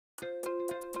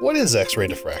What is X-ray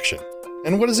diffraction,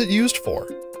 and what is it used for?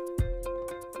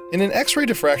 In an X-ray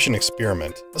diffraction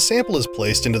experiment, a sample is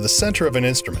placed into the center of an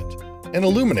instrument and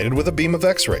illuminated with a beam of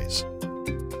X-rays.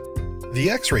 The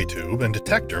X-ray tube and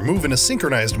detector move in a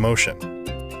synchronized motion.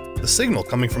 The signal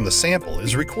coming from the sample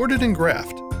is recorded and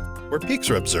graphed, where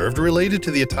peaks are observed related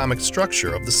to the atomic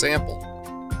structure of the sample.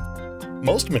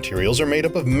 Most materials are made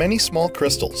up of many small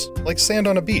crystals, like sand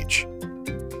on a beach.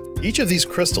 Each of these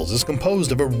crystals is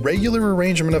composed of a regular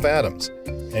arrangement of atoms,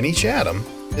 and each atom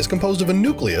is composed of a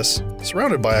nucleus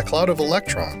surrounded by a cloud of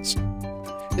electrons.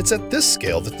 It's at this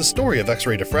scale that the story of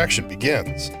X-ray diffraction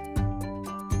begins.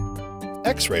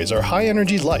 X-rays are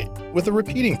high-energy light with a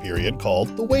repeating period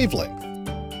called the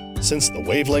wavelength. Since the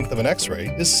wavelength of an X-ray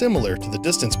is similar to the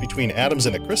distance between atoms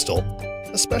in a crystal,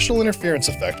 a special interference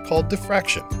effect called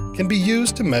diffraction can be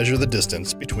used to measure the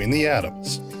distance between the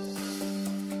atoms.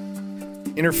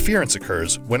 Interference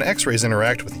occurs when X-rays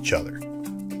interact with each other.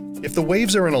 If the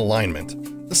waves are in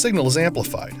alignment, the signal is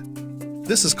amplified.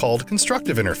 This is called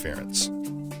constructive interference.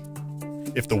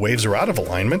 If the waves are out of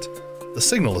alignment, the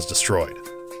signal is destroyed.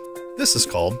 This is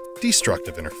called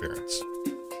destructive interference.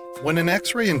 When an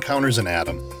X-ray encounters an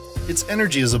atom, its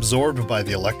energy is absorbed by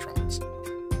the electrons.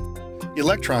 The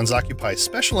electrons occupy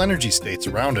special energy states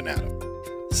around an atom.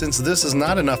 Since this is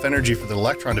not enough energy for the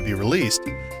electron to be released,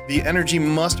 the energy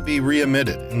must be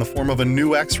re-emitted in the form of a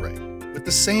new X-ray with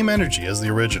the same energy as the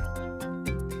original.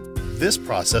 This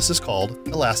process is called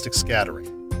elastic scattering.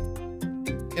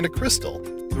 In a crystal,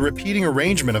 the repeating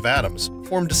arrangement of atoms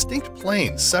form distinct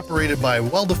planes separated by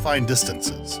well-defined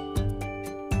distances.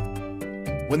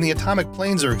 When the atomic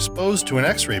planes are exposed to an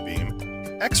X-ray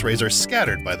beam, X-rays are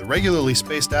scattered by the regularly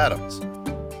spaced atoms.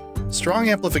 Strong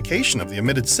amplification of the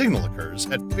emitted signal occurs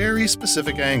at very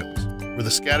specific angles, where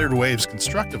the scattered waves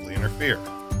constructively interfere.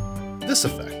 This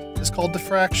effect is called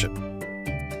diffraction.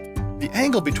 The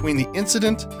angle between the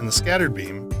incident and the scattered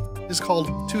beam is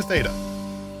called 2 theta.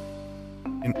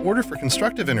 In order for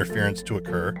constructive interference to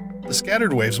occur, the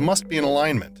scattered waves must be in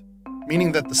alignment,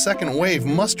 meaning that the second wave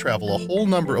must travel a whole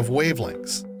number of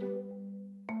wavelengths.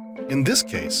 In this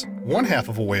case, 1/2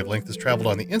 of a wavelength is traveled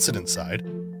on the incident side,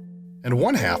 and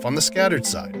 1/2 on the scattered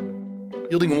side,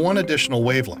 yielding 1 additional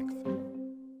wavelength.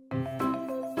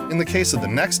 In the case of the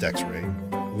next X-ray,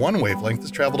 1 wavelength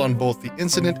is traveled on both the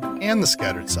incident and the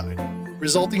scattered side,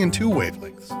 resulting in 2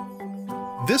 wavelengths.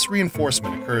 This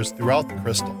reinforcement occurs throughout the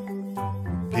crystal.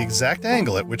 The exact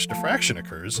angle at which diffraction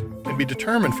occurs can be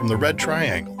determined from the red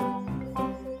triangle.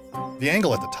 The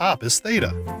angle at the top is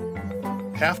theta,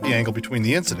 half the angle between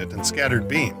the incident and scattered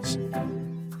beams.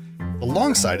 The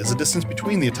long side is the distance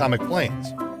between the atomic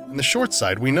planes, and the short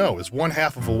side we know is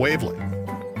 1/2 of a wavelength.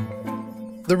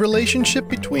 The relationship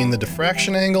between the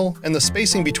diffraction angle and the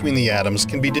spacing between the atoms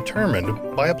can be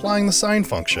determined by applying the sine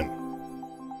function.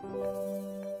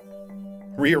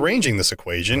 Rearranging this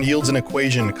equation yields an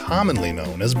equation commonly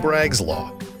known as Bragg's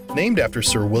law, named after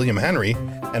Sir William Henry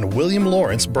and William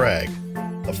Lawrence Bragg,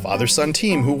 the father-son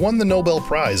team who won the Nobel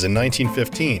Prize in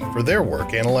 1915 for their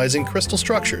work analyzing crystal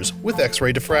structures with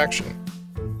X-ray diffraction.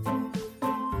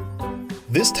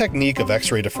 This technique of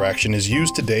X-ray diffraction is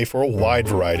used today for a wide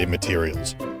variety of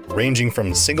materials, ranging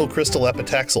from single crystal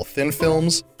epitaxial thin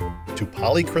films to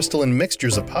polycrystalline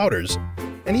mixtures of powders,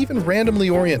 and even randomly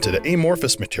oriented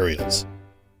amorphous materials.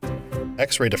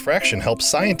 X-ray diffraction helps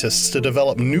scientists to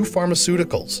develop new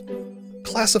pharmaceuticals,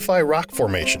 classify rock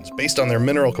formations based on their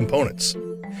mineral components,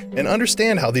 and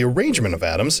understand how the arrangement of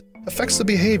atoms affects the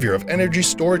behavior of energy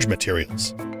storage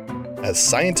materials. As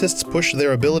scientists push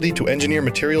their ability to engineer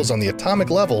materials on the atomic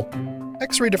level,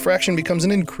 X-ray diffraction becomes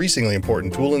an increasingly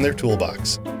important tool in their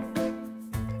toolbox.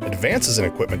 Advances in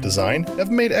equipment design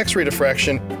have made X-ray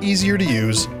diffraction easier to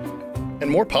use and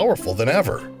more powerful than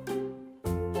ever.